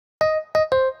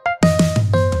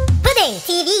Pudding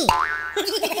TV.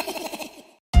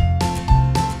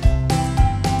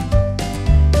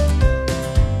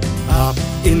 Up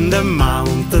in the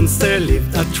mountains there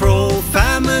lived a troll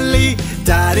family.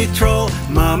 Daddy troll,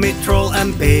 mommy troll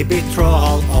and baby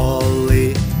troll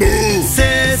Ollie. Boo!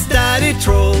 Says daddy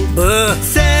troll, buh!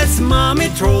 Says mommy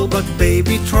troll, but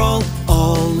baby troll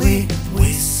Ollie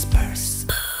whispers.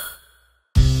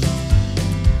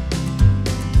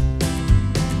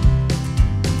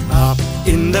 Up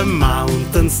in the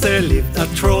mountains there lived a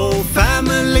troll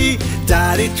family.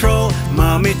 Daddy troll,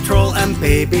 mommy troll and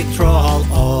baby troll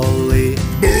Ollie.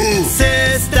 Boo!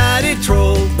 Says daddy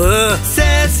troll, buh!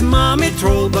 Says mommy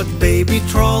troll, but baby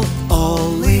troll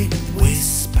Ollie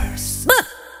whispers. Buh!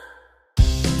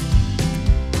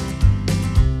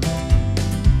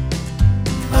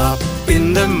 Up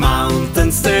in the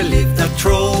mountains there lived a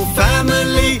troll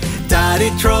family.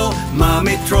 Daddy troll,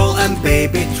 mommy troll and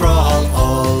baby troll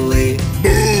Ollie.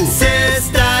 Boo! Says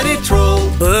daddy troll,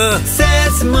 buh!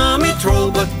 Says mommy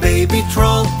troll, but baby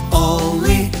troll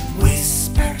Ollie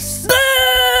whispers. Boo!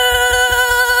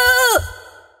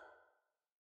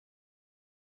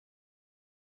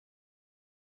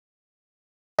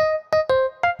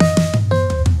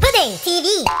 Pudding TV.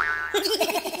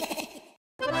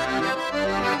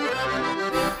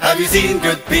 Have you seen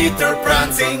good Peter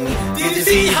prancing? Did you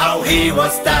see how he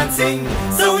was dancing?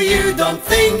 So you don't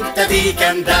think that he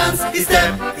can dance? His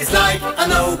step is like a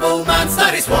nobleman's,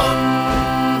 that is one.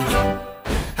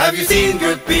 Have you seen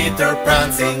good Peter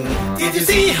prancing? Did you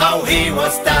see how he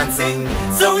was dancing?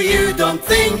 So you don't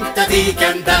think that he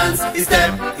can dance? His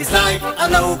step is like a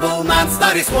nobleman's,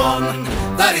 that is one.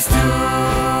 That is two.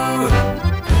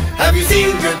 Have you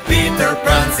seen good Peter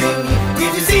prancing?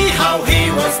 Did you see how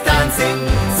he was dancing?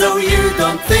 So you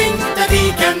don't think that he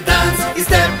can dance? His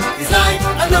step is like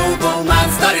a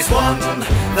nobleman's, that is one.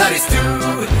 That is two.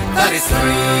 That is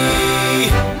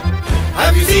three.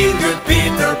 Have you seen good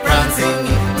Peter prancing?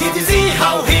 Did you see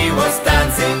how he was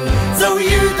dancing? So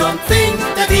you don't think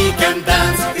that he can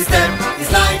dance? His step is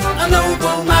like a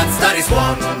nobleman's, that is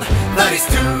one. That is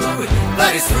two.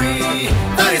 That is three.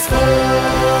 That is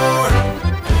four.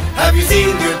 Have you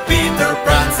seen good Peter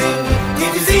prancing?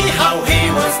 Did you see how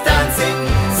he was dancing?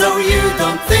 So you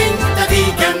don't think that he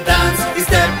can dance? His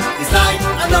step is like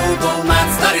a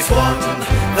nobleman's, that is one.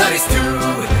 That is two.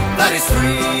 That is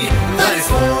three. That is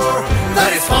four.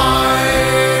 That is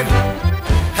five.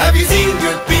 Have you seen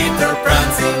good Peter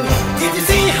prancing? Did you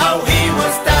see how he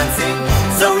was dancing?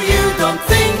 So you don't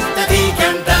think that he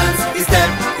can dance? His step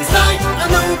is like a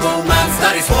nobleman's,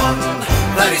 that is one.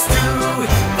 That is two.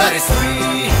 That is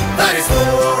three. That is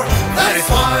four. That is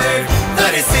five.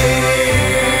 That is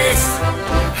six.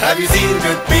 Have you seen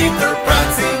good Peter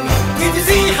prancing? Did you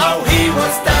see how he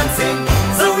was dancing?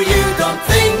 So you don't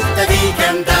think that he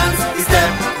can dance? His step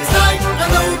is like a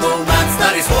nobleman's,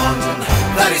 that is one.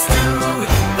 That is two.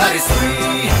 That is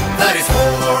three. That is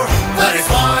four. That is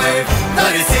five.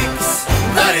 That is six.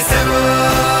 That is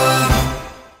seven.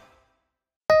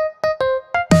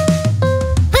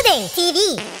 Pudding TV.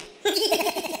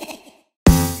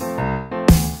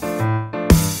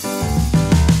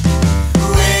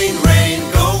 Rain, rain,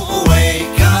 go away,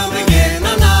 come again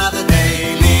another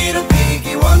day. Little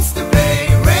piggy wants to play.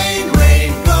 Rain,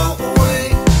 rain, go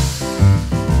away.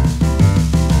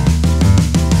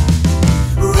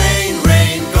 Rain,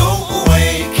 rain, go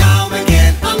away, come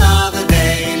again another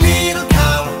day. Little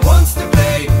cow wants to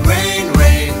play. Rain,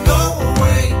 rain, go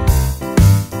away.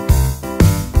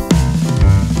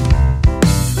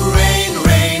 Rain,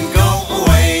 rain, go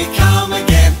away, come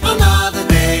again another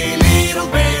day. Little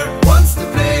bear wants to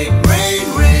play. Rain,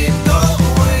 rain, go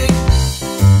away.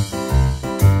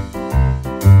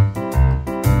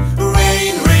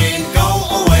 Rain, rain, go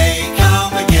away,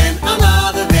 come again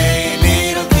another day.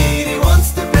 Little kitty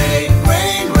wants to play.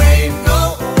 Rain, rain, go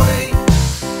away.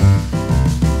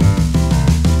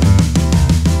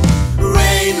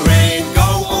 Rain, rain, go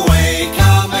away,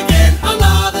 come again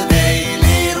another day.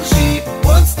 Little sheep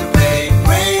wants to play.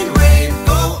 Rain, rain,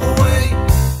 go away.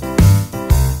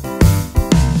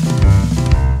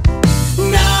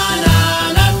 Na na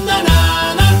na na na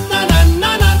na na na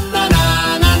na na na na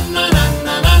na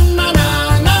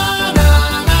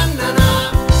na na na.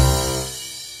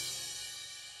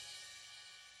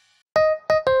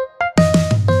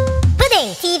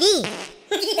 Pudding TV.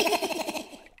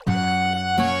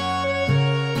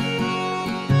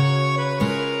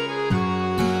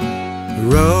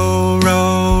 Row,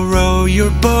 row, row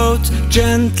your boat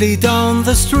gently down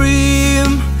the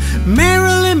stream.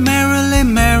 Merrily, merrily,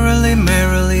 merrily,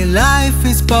 merrily, life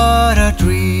is but a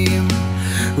dream.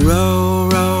 Row,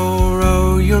 row,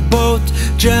 row your boat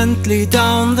gently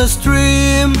down the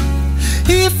stream.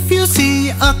 If you see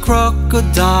a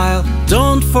crocodile,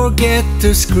 don't forget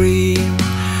to scream.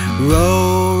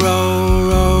 Row, row,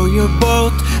 row your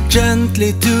boat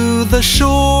gently to the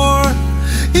shore.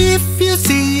 If you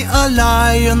see a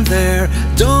lion there,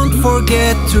 don't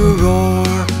forget to roar.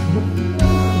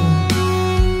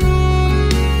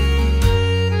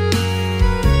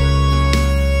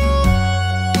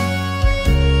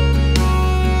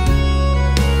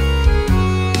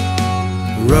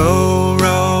 Row,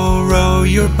 row, row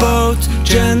your boat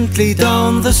gently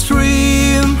down the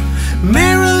stream.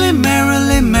 Merrily,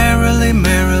 merrily, merrily,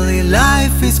 merrily,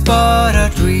 life is but a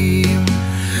dream.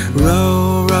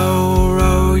 Row, row,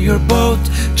 row your boat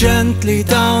gently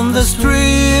down the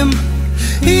stream.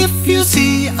 If you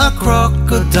see a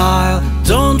crocodile,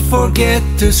 don't forget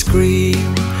to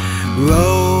scream.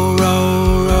 Row,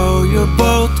 row, row your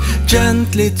boat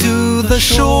gently to the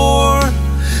shore.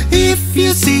 If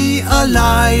you see a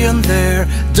lion there,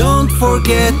 don't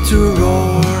forget to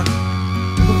roar.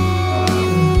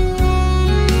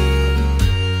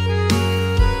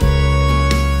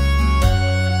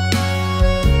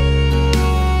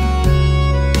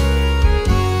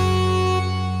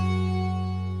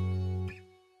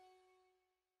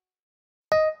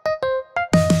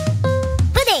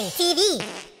 Pudding TV.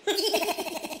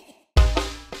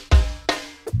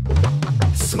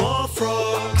 Small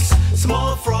frogs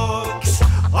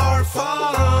are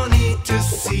funny to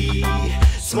see.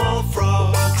 Small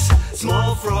frogs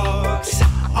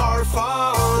are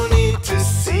funny to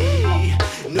see.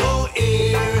 No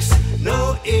ears,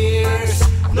 no ears,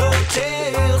 no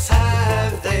tails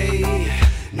have they.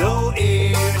 No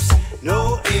ears,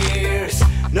 no ears,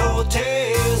 no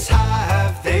tails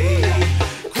have they.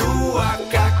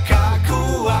 Coo-a-ca-ca,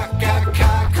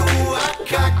 coo-a-ca-ca,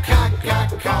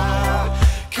 coo-a-ca-ca-ca-ca.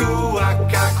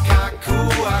 Coo-a-ca-ca,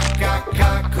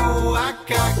 coo-a-ca-ca,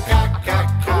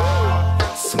 coo-a-ca-ca-ca-ca.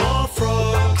 Small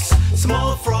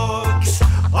frogs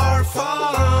are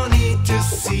funny to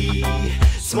see.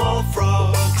 Small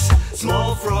frogs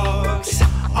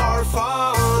are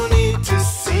funny to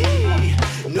see.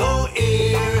 No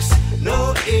ears,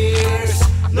 no ears,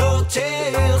 no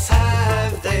tails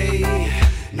have they.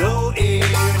 No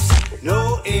ears,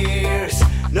 no ears,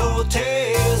 no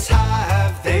tails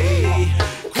have they.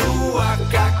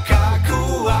 Coo-a-ca-ca,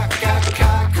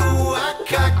 coo-a-ca-ca,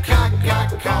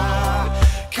 coo-a-ca-ca-ca-ca.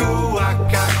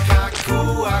 Coo-a-ca-ca,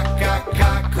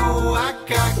 coo-a-ca-ca,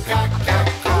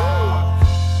 coo-a-ca-ca-ca-ca.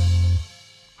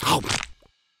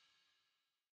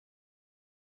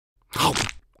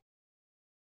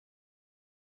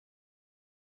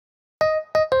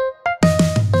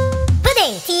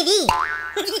 Pudding TV.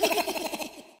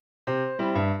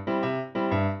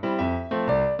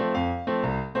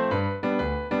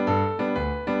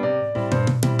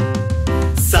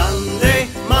 Sunday,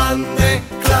 Monday,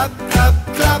 clap, clap,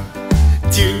 clap.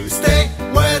 Tuesday,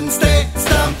 Wednesday,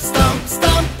 stamp, stamp,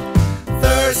 stamp.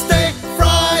 Thursday,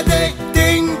 Friday,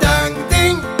 ding, dang,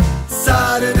 ding.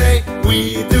 Saturday,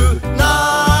 we do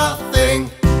nothing.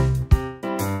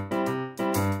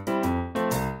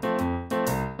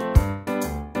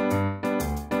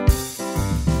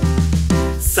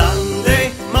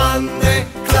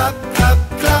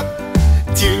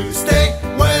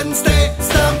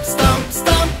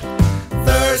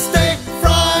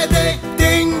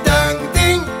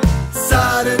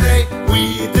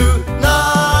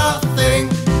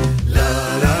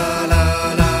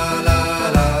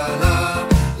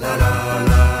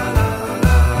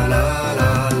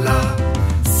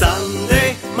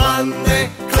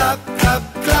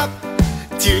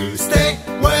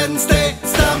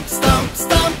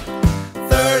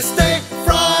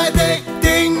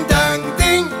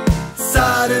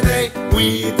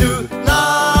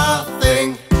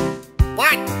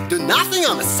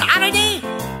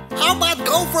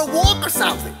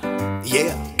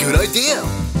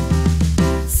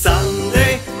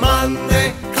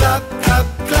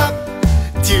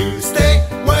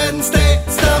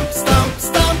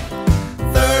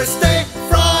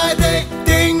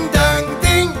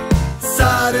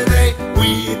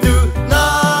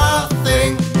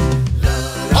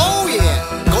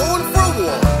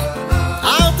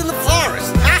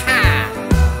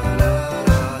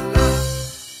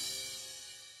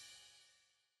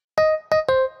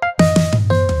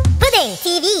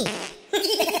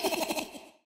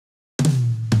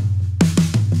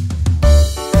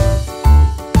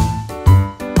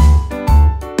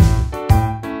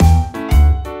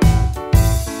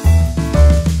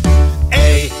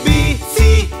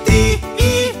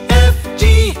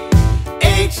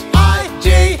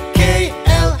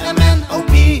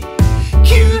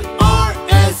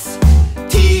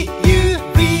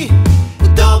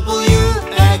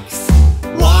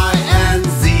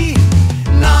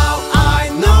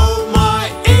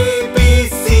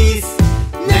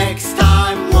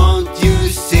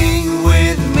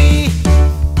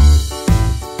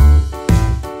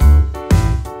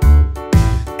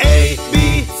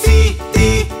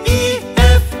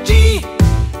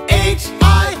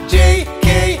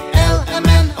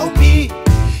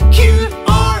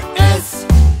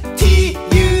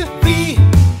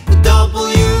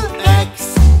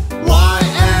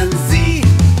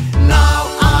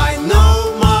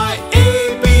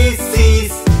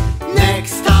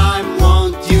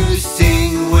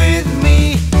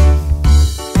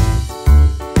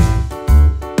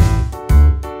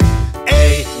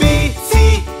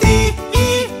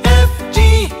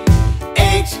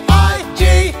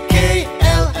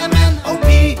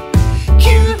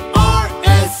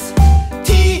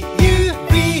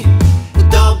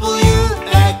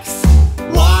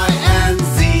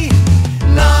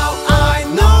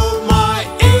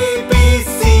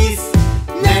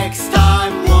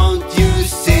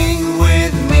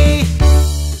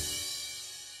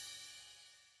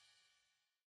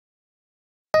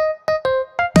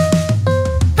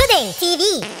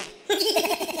 TV.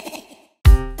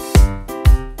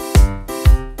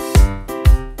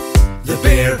 The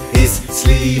bear is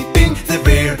sleeping, the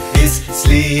bear is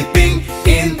sleeping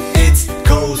in its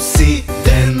cozy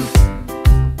den.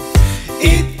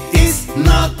 It is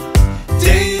not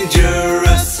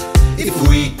dangerous if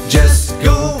we just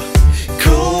go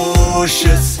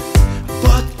cautious.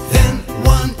 But then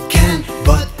one can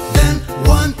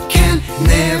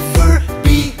never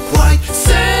be quite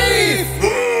safe.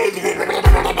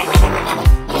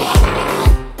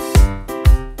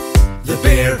 The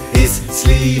bear is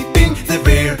sleeping, the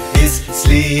bear is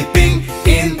sleeping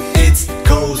in its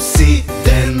cozy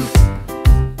den.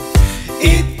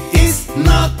 It is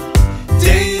not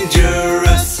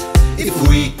dangerous if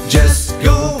we just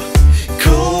go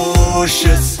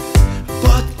cautious.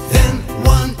 But then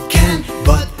one can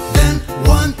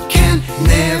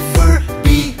never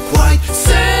be quite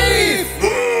safe.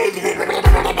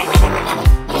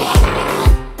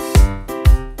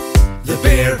 The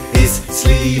bear is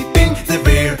sleeping, the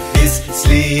bear is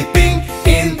sleeping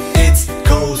in its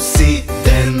cozy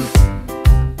den.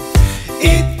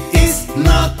 It is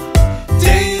not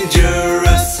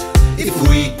dangerous if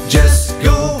we just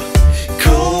go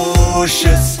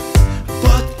cautious.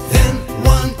 But then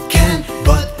one can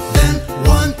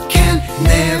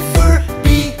never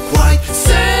be quite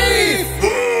safe.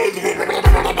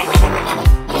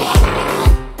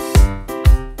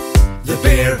 The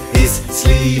bear is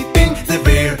sleeping, the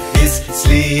bear is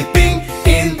sleeping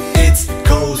in its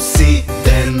cozy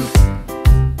den.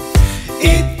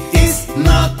 It is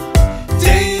not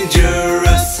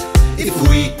dangerous if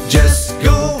we just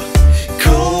go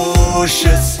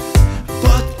cautious.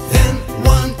 But then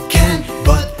one can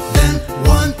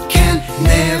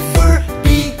never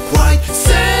be quite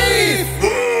safe.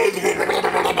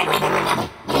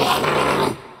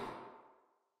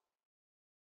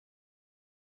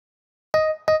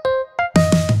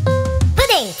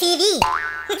 Pudding TV.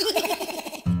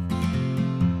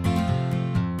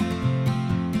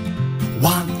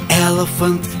 One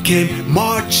elephant came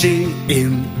marching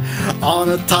in on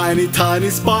a tiny, tiny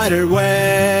spider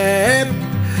web.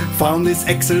 Found this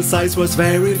exercise was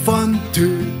very fun to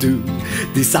do.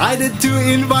 Decided to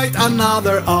invite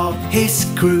another of his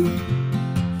crew.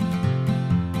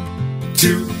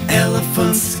 Two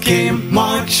elephants came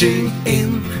marching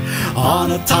in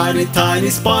on a tiny, tiny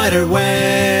spider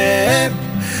web.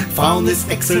 Found this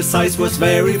exercise was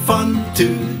very fun to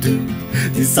do.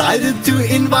 Decided to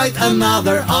invite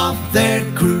another of their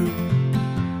crew.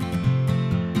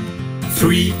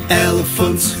 Three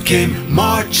elephants came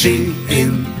marching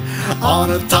in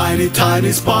on a tiny,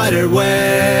 tiny spider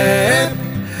web.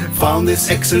 Found this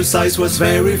exercise was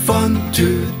very fun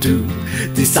to do.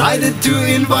 Decided to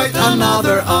invite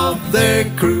another of their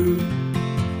crew.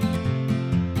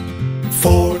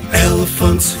 Four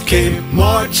elephants came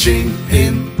marching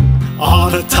in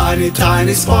on a tiny,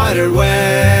 tiny spider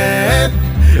web.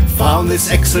 Found this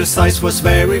exercise was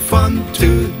very fun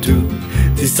to do.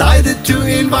 Decided to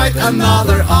invite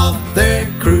another of their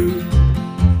crew.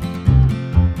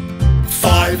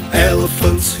 Five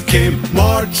elephants came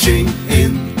marching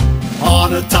in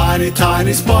on a tiny,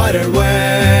 tiny spider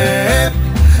web.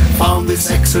 Found this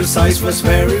exercise was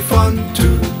very fun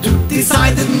to do.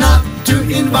 Decided not to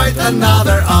invite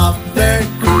another of their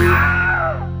crew.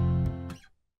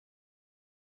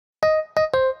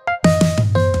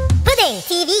 Pudding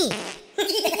TV.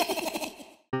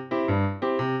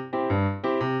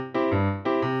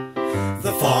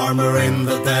 The farmer in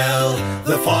the dell,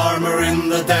 the farmer in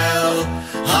the dell.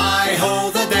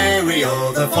 Hi-ho the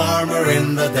dairy-o, the farmer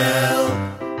in the dell.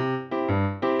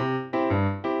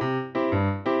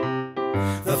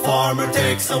 The farmer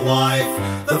takes a wife,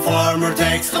 the farmer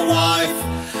takes a wife.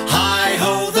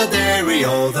 Hi-ho the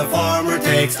dairy-o, the farmer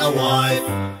takes a wife.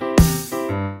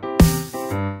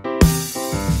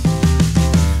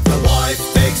 The wife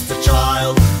takes the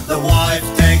child, the wife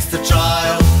takes the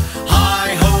child.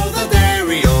 Hi-ho the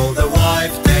dairy-o, the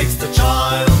wife takes the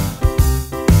child.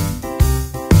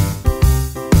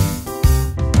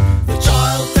 The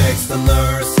child takes the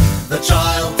nurse, the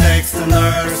child takes the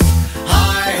nurse.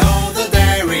 Hi-ho the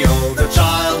dairy-o, the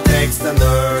child takes the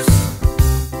nurse.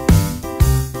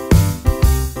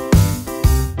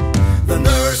 The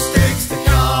nurse takes the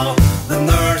cow, the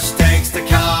nurse takes the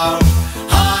cow.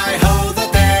 Hi-ho the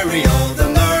dairy-o, the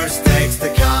nurse takes the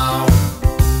cow.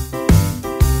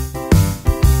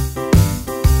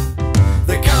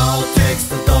 The cow takes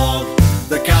the dog,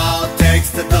 the cow takes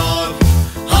the dog.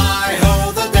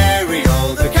 Hi-ho the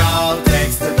dairy-o, the cow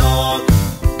takes the dog.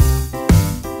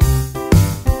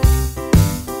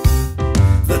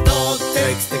 The dog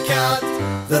takes the cat,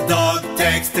 the dog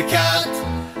takes the cat.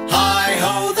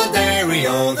 Hi-ho the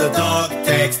dairy-o, the dog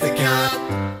takes the cat.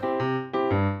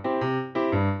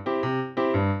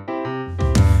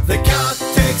 The cat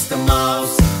takes the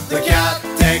mouse, the cat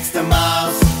takes the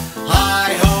mouse.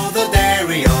 Hi-ho the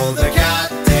dairy-o, the cat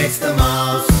takes the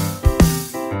mouse.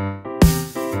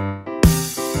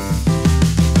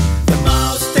 The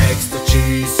mouse takes the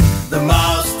cheese, the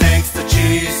mouse takes the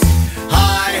cheese.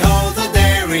 Hi-ho the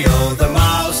dairy-o, the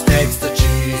mouse takes the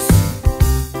cheese.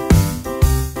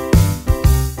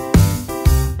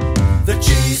 The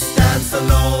cheese stands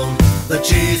alone, the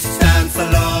cheese stands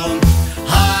alone.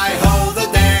 Hi-ho the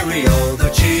dairy-o, the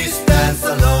cheese stands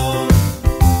alone.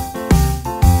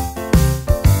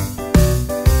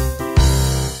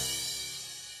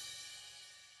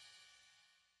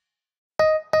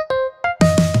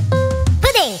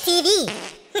 Pudding TV.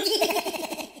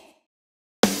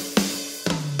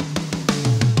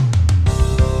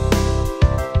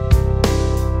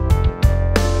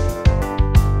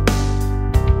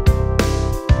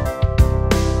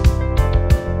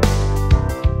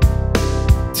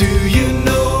 Do you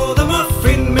know the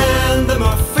Muffin Man, the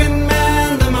Muffin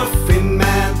Man, the Muffin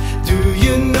Man? Do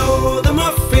you know the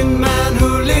Muffin Man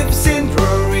who lives in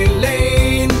Drury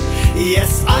Lane?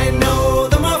 Yes, I know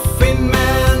the Muffin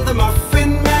Man, the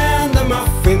Muffin Man, the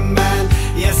Muffin Man.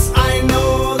 Yes, I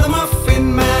know the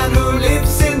Muffin Man who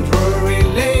lives in Drury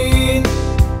Lane.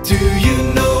 Do you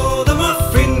know the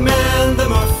Muffin Man, the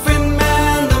Muffin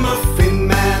Man, the Muffin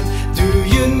Man? Do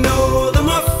you know the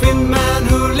Muffin Man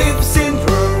who lives in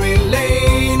Drury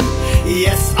Lane?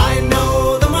 Yes, I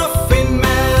know the Muffin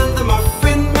Man, the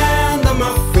Muffin Man, the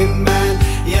Muffin Man.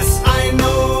 Yes, I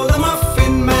know the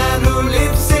Muffin Man who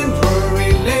lives in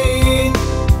Drury Lane.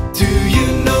 Do you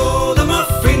know the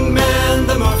Muffin Man,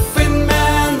 the Muffin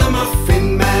Man, the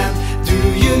Muffin Man? Do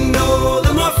you know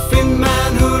the Muffin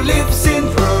Man who lives in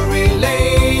Drury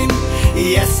Lane?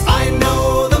 Yes, I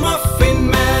know the Muffin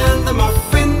Man, the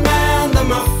Muffin Man, the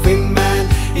Muffin Man.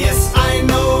 Yes, I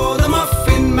know the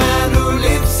Muffin Man who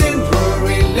lives in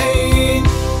Drury Lane.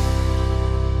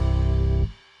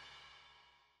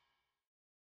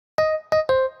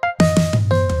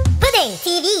 Pudding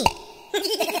TV.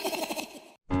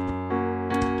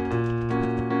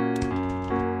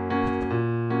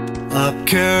 A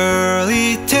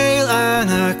curly tail and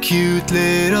a cute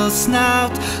little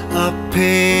snout. A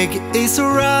pig is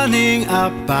running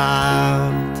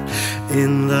about.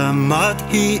 In the mud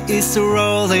he is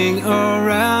rolling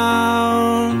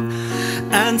around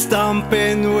and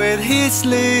stomping with his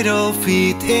little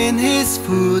feet in his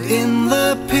food in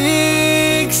the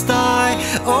pigsty.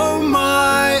 Oh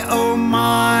my, oh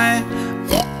my,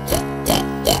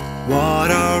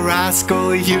 what a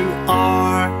rascal you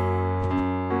are.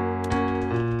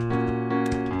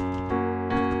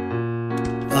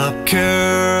 A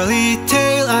curly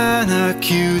tail and a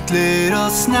cute little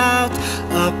snout.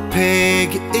 A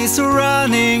pig is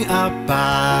running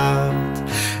about.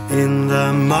 In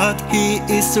the mud he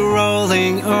is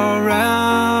rolling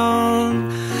around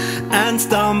and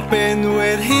stomping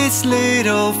with his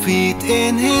little feet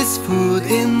in his food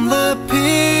in the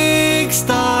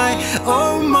pigsty.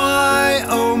 Oh my,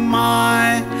 oh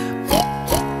my,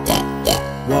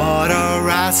 what a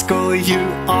rascal you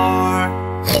are.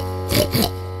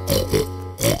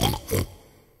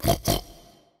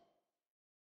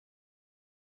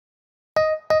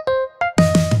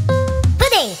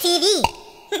 Pudding TV.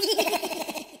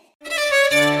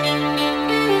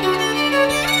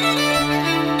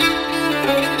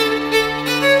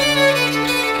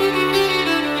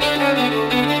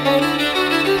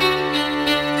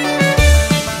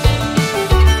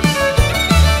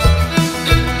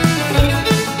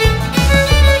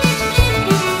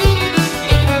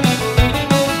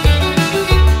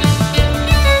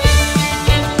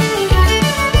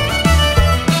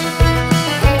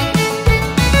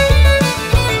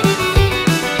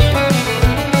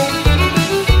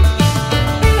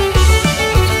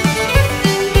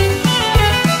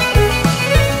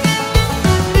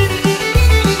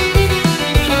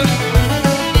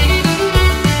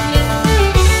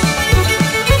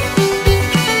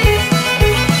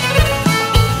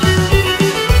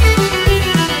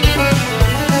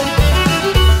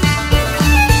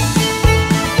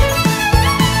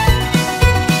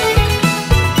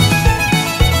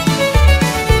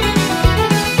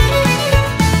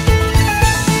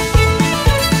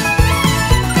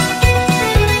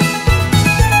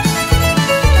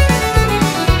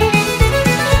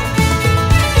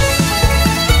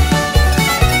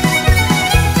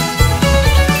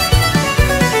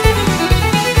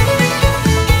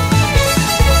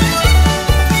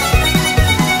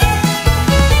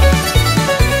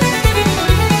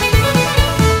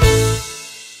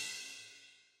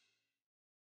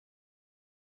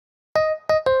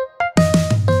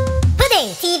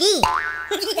 TV.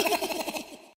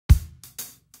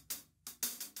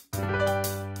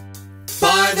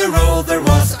 By the road there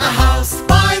was a house,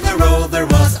 by the road there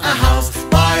was a house,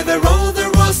 by the road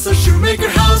there was a shoemaker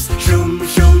house,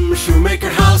 shoemaker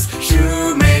house,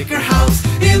 shoemaker house.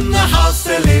 In the house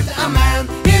there lived a man,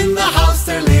 in the house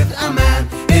there lived a man,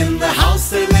 in the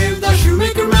house there lived a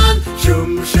shoemaker man,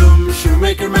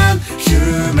 shoemaker man,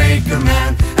 shoemaker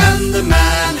man. And the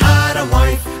man had a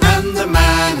wife, and the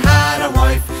man had a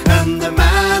wife, and the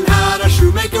man had a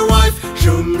shoemaker wife,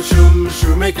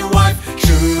 shoemaker wife,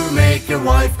 shoemaker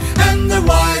wife. And the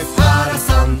wife had a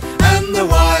son, and the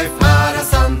wife had a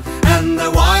son, and the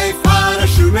wife had a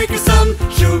shoemaker son,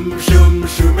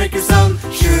 shoemaker son,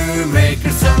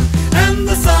 shoemaker son. And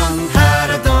the son had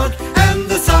a dog, and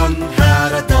the son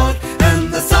had a dog,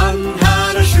 and the son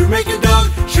had a shoemaker dog,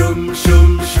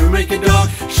 shoemaker dog,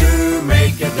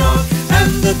 shoemaker dog.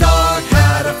 And the dog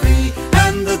had a flea,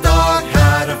 and the dog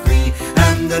had a flea,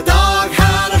 and the dog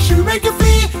had a shoemaker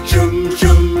flea,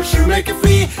 shoemaker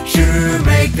flea,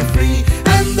 shoemaker flea.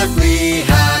 And the flea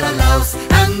had a louse,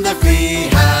 and the flea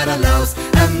had a louse,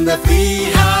 and the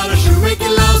flea had a shoemaker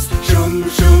louse,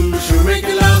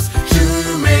 shoemaker louse,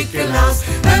 shoemaker louse.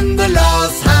 And the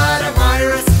louse had a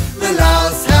virus, the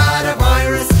louse had a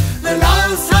virus, the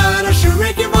louse had a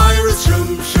shoemaker virus,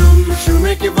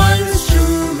 shoemaker virus,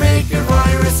 shoemaker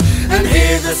virus. And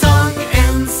here the song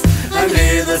ends, and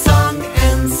here the song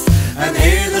ends, and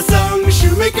here the song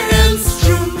shoemaker ends,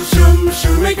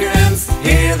 shoemaker ends,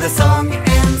 here the song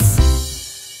ends.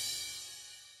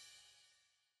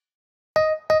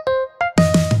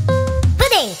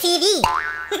 Pudding TV.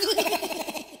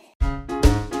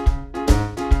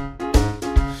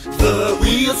 The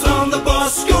wheels on the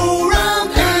bus go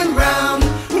round and round,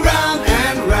 round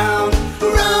and round,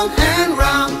 round and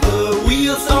round. The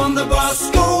wheels on the bus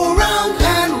go round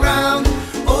and round,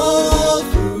 all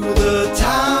through the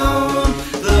town.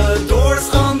 The doors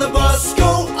on the bus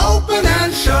go open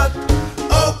and shut,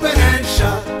 open and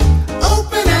shut,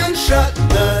 open and shut.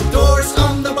 The doors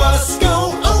on the bus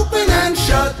go open and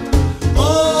shut,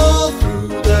 all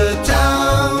through the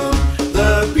town.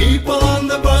 The people on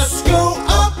the bus go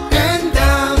up and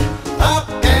down, up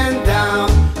and down,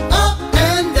 up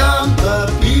and down.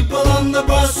 The people on the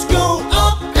bus go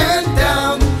up and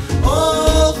down,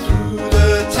 all through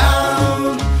the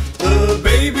town. The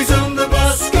babies on the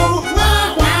bus go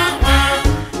wah wah wah,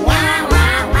 wah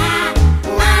wah wah,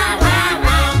 wah wah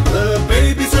wah. The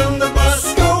babies on the bus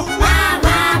go wah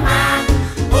wah wah,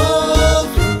 all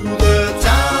through the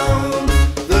town.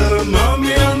 The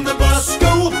mommy on the bus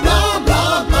go blah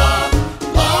blah blah,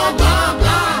 blah blah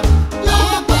blah,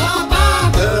 blah blah blah.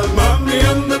 The mommy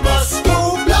on the bus go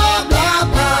blah blah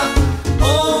blah,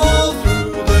 all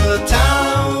through the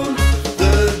town.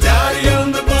 The daddy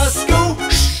on the bus go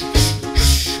shh shh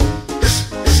shh shh.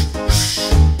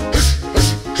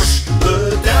 The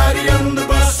daddy on the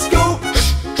bus go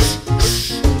shh shh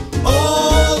shh,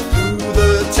 all through the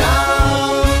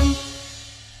town.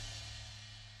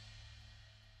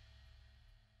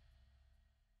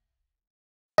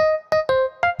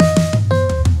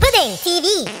 Pudding TV.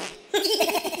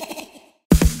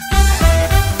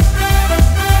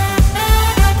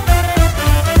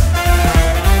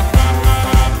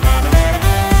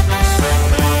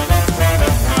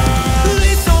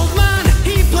 This old man,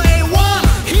 he played one.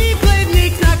 He played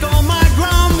knick-knack on my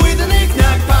drum. With a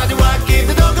knick-knack, paddywhack, give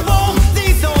the dog a bone.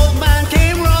 This old man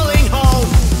came rolling home.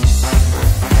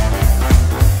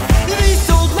 This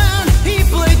old man, he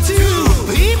played two.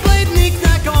 He played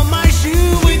knick-knack on my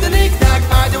shoe. With a knick-knack,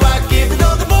 paddywhack, give the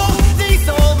dog a bone. This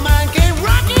old man came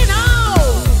rocking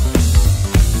home.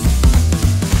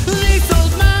 This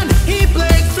old man, he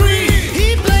played three.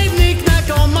 He played knick-knack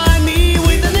on my knee.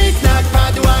 With a knick-knack,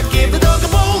 paddywhack, give the dog a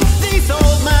bone. This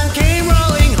old man came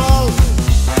rolling home.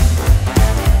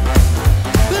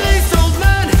 This old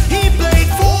man, he played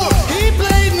four. He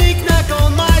played knick-knack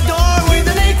on my door. With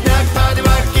a knick-knack,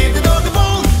 paddywhack, give the dog a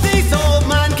bone. This old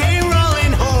man came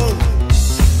rolling home.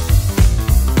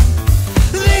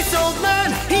 This old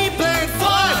man, he played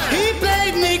five. He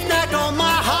played knick-knack on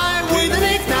my hive. With a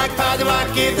knick-knack,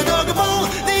 paddywhack, give the dog a bone.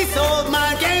 This old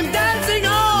man came dancing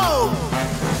home.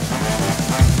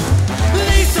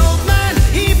 This old man,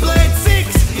 he played six.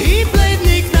 He played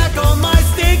knick-knack on my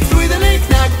sticks. With a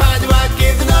knick-knack, paddywhack,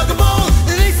 give the dog a bone.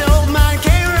 This old man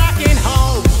came rocking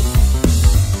home.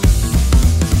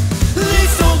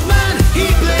 This old man, he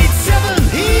played seven.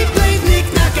 He played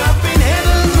knick-knack up in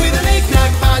heaven. With a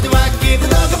knick-knack, paddywhack, give the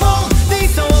dog a bone.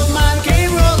 This old man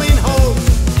came rolling home.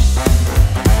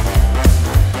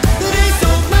 This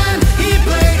old man,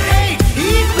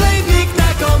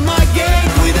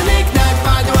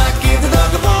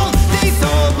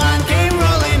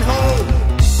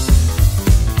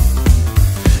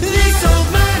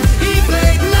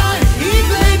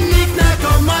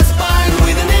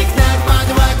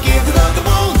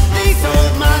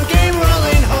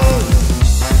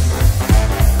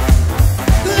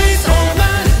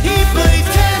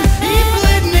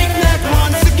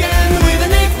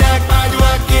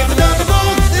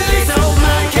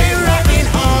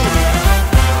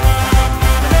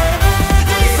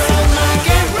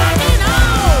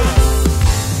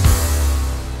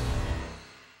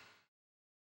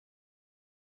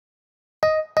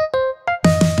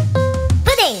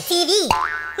 Pudding TV.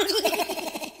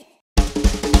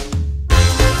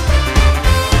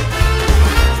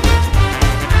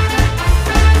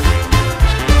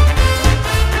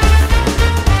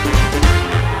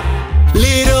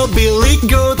 Little Billy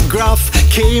Goat Gruff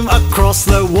came across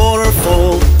the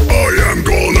waterfall. I am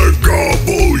gonna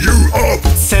gobble you up,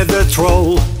 said the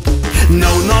troll. No,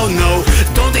 no, no,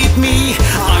 don't eat me,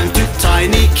 I'm too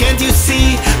tiny, can't you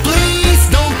see? Please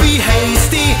don't be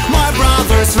hasty, my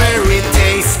brother's very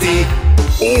tasty.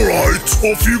 Alright,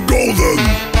 off you go then.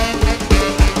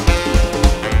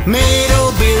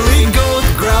 Little Billy Goat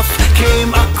Gruff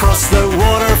came across the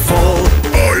waterfall.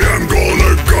 I am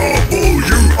gonna gobble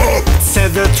you up,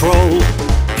 said the troll.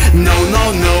 No,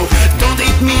 no, no, don't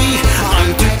eat me,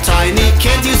 I'm too tiny,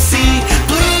 can't you see?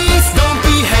 Please don't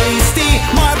be hasty,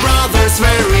 my brother's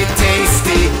very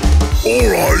tasty.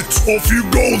 Alright, off you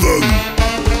go then.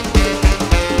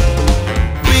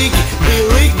 Big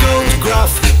Billy Goat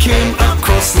Gruff came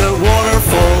across the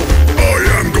waterfall. I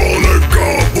am gonna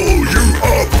gobble you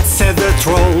up, said the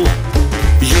troll.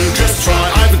 You just try,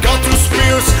 I've got two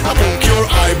spears, I poke your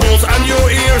eyeballs and your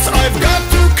ears. I've got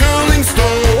two curling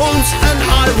stones, and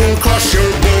I will crush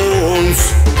your bones.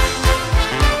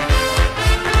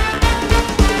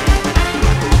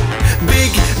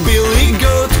 Big Billy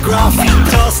Goat Gruff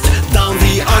tossed down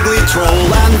the ugly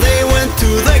troll, and they went to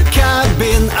the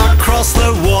cabin across the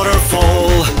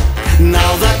waterfall.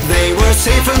 Now that they were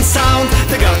safe and sound,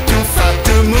 they got too fat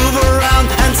to move around,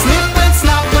 and snip and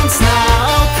snap and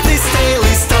snout, this tale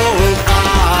is told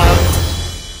out.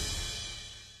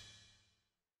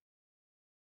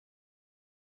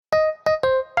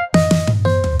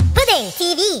 Pudding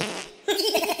TV.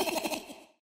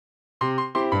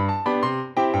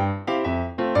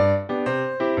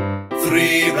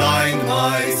 Three blind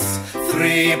mice,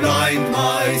 three blind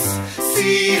mice.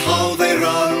 See how they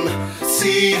run,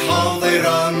 see how they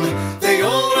run. They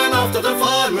all ran after the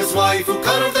farmer's wife, who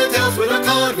cut off their tails with a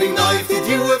carving knife. Did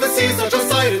you ever see such a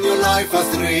sight in your life as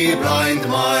three blind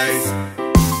mice?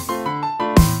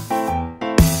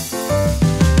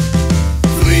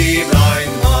 Three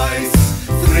blind mice,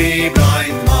 three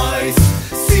blind mice.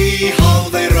 See how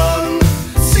they run,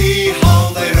 see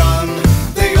how they run.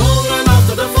 They all ran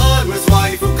after the farmer's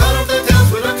wife, who cut off their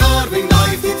tails with a carving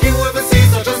knife. Did you ever see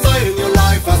such a sight in your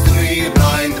life as three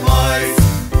blind mice?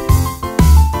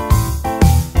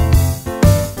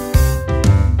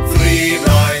 Three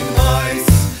blind mice,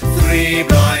 three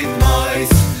blind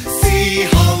mice. See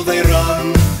how they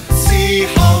run, see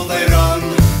how they run.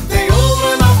 They all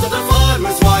ran after the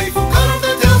farmer's wife, who cut off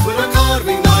their tails with a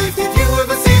carving knife. Did you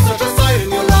ever see such a sight in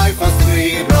your life as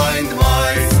three blind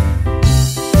mice?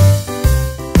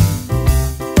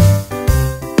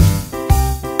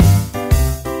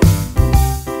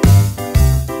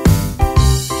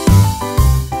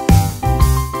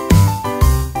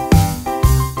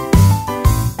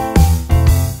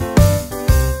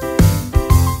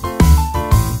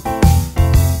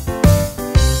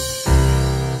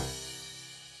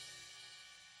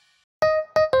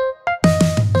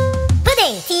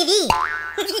 Pudding TV.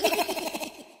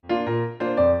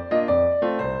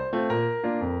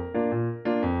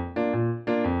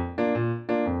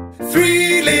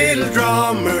 Three little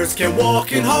drummers came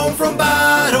walking home from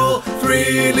battle.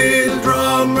 Three little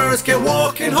drummers came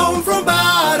walking home from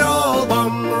battle.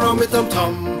 Bum rummy tum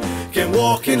tum came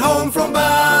walking home from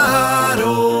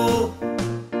battle.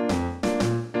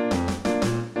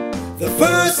 The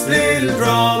first little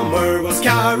drummer was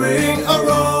carrying a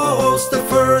rose. The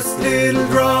first little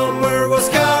drummer was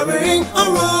carrying a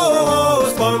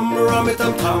rose. Bum rummy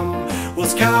tum tum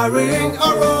was carrying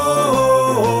a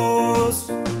rose.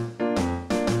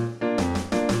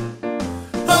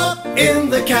 Up in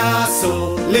the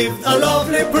castle lived a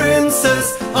lovely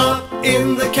princess. Up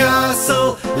in the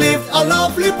castle lived a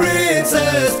lovely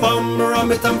princess. Bum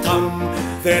rummy tum tum,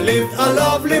 there lived a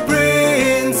lovely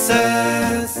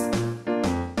princess.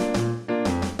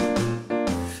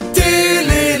 Dear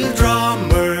little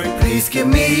drummer, please give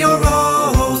me your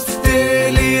rose.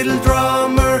 Dear little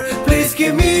drummer, please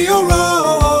give me your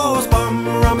rose. Bum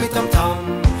rummy tum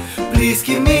tum, please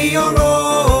give me your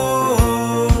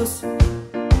rose.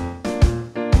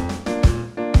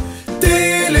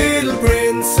 Dear little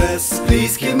princess,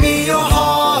 please give me your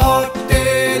heart.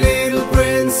 Dear little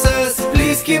princess,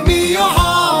 please give me your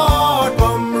heart.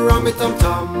 Bum rummy tum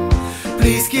tum,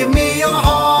 please give me your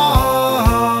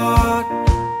heart.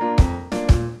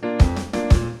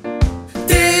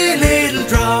 Dear little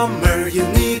drummer, you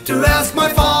need to ask my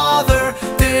father.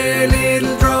 Dear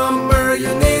little drummer,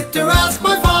 you need to ask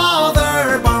my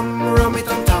father. Bum rummy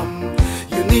tum tum,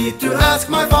 you need to ask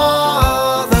my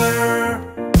father.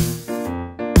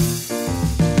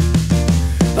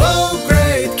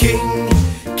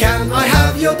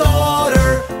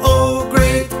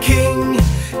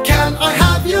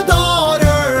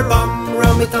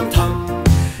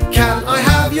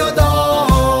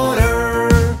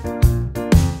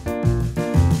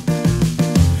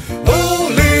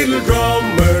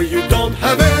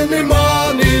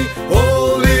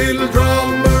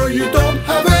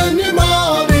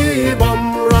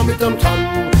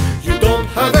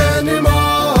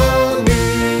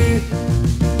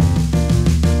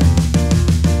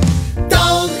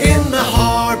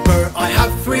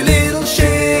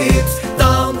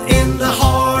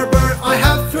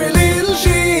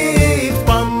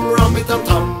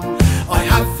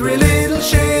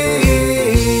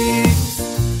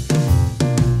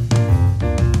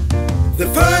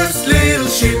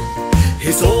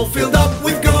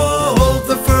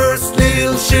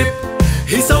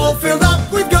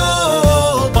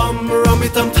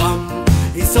 tum-tum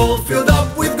is all filled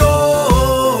up with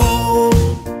gold.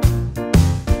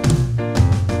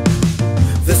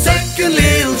 The second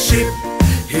little ship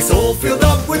is all filled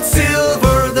up with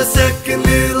silver. The second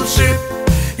little ship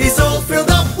is all filled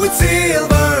up with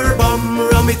silver. Bum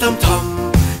rummy tum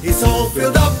tum is all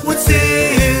filled up with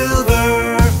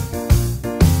silver.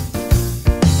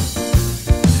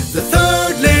 The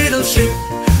third little ship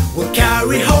will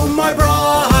carry home my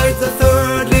bride. The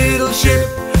third little ship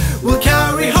will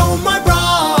carry home my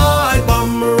bride.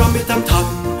 Bum rummy tum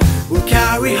tum will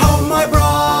carry home my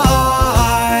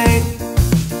bride.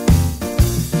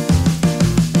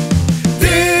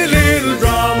 Dear little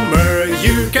drummer,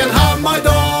 you can have my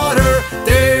daughter.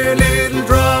 Dear little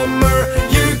drummer,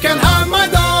 you can have my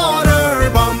daughter.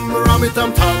 Bum rummy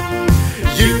tum tum